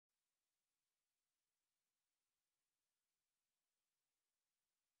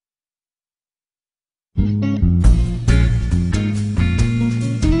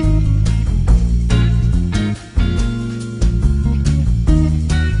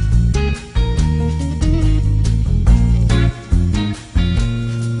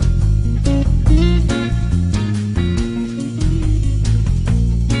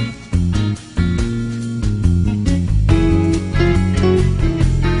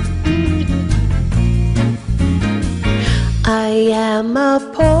I'm a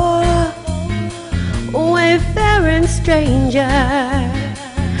poor wayfaring stranger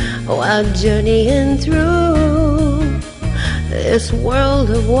while journeying through this world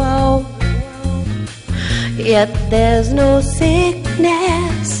of woe. Yet there's no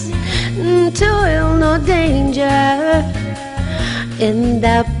sickness, toil, no danger in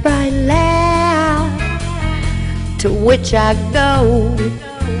that bright land to which I go.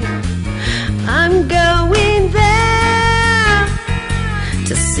 I'm going there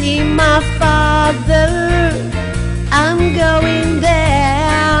to see my Father. I'm going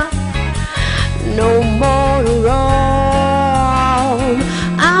there, no more to roam.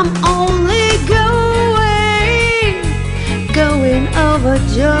 I'm only going over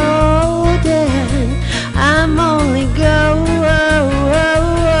Jordan. I'm only going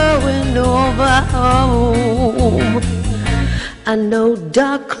over home. I know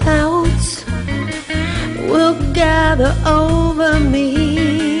dark clouds will gather over me.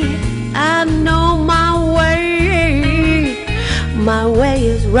 I know my way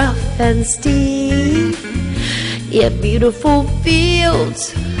is rough and steep. Yet beautiful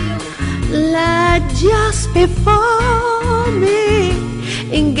fields lie just before me.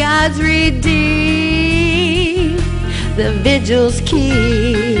 In God's redeemed, the vigils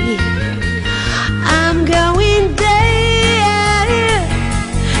keep. I'm going there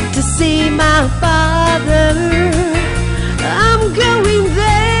to see my Father. I'm going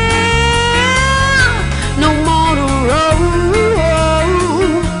there, no more to roam.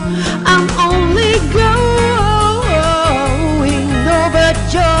 I'm only going over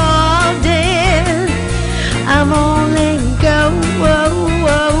Jordan. I'm only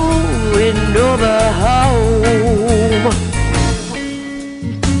going over home.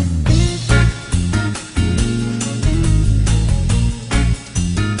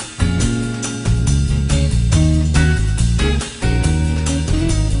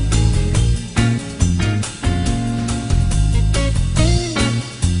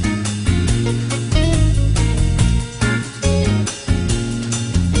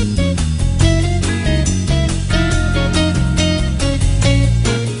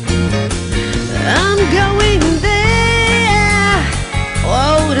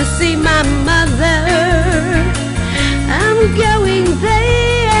 See my mother. I'm going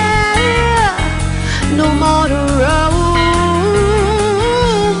there, no more to roam.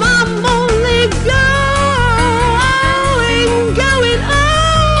 I'm only going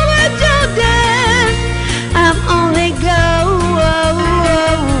over Jordan. I'm only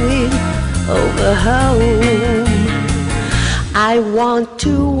going over home. I want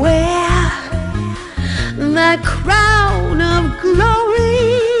to wear the crown of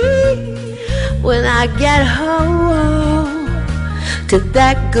glory when I get home to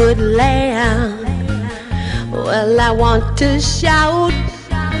that good land. Well, I want to shout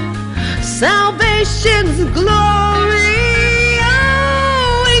salvation's glory,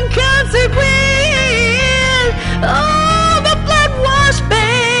 oh, in concert with, oh, the blood-washed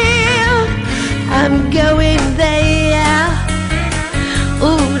band. I'm going there,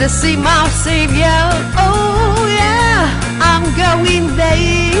 ooh, to see my Savior. Oh yeah, I'm going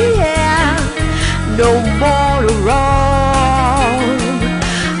there, no more to roam.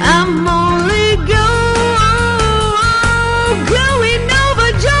 I'm only going over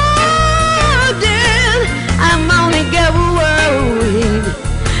Jordan. I'm only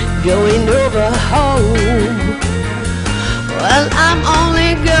going over home. Well, I'm only